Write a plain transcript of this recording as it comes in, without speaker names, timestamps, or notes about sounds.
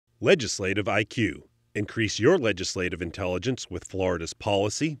Legislative IQ. Increase your legislative intelligence with Florida's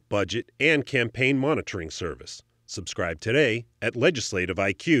policy, budget, and campaign monitoring service. Subscribe today at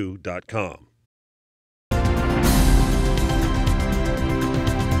legislativeiq.com.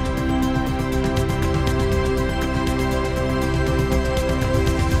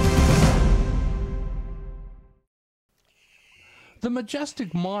 The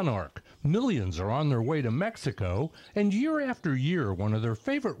majestic monarch. Millions are on their way to Mexico, and year after year, one of their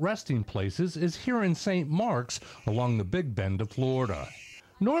favorite resting places is here in St. Marks along the Big Bend of Florida.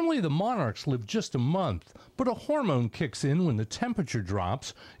 Normally, the monarchs live just a month, but a hormone kicks in when the temperature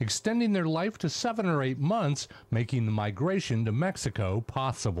drops, extending their life to 7 or 8 months, making the migration to Mexico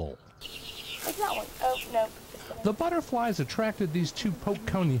possible. Like that one. Oh, no. The butterflies attracted these two Polk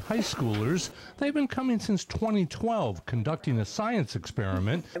County high schoolers. They've been coming since 2012, conducting a science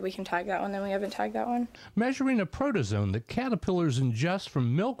experiment. We can tag that one, then we haven't tagged that one. Measuring a protozoan that caterpillars ingest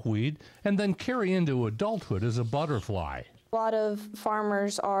from milkweed and then carry into adulthood as a butterfly. A lot of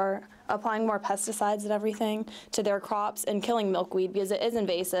farmers are applying more pesticides and everything to their crops and killing milkweed because it is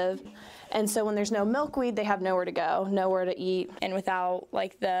invasive. And so when there's no milkweed, they have nowhere to go, nowhere to eat. And without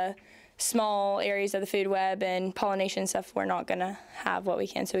like the small areas of the food web and pollination stuff, we're not going to have what we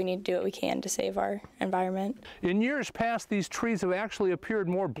can, so we need to do what we can to save our environment. In years past, these trees have actually appeared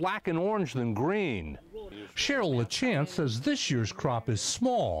more black and orange than green. Cheryl LaChance says this year's crop is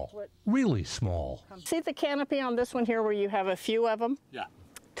small, really small. See the canopy on this one here where you have a few of them? Yeah.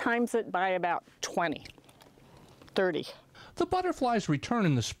 Times it by about 20, 30. The butterflies return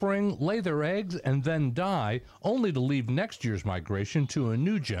in the spring, lay their eggs, and then die, only to leave next year's migration to a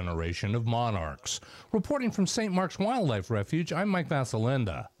new generation of monarchs. Reporting from St. Mark's Wildlife Refuge, I'm Mike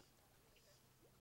Vasalenda.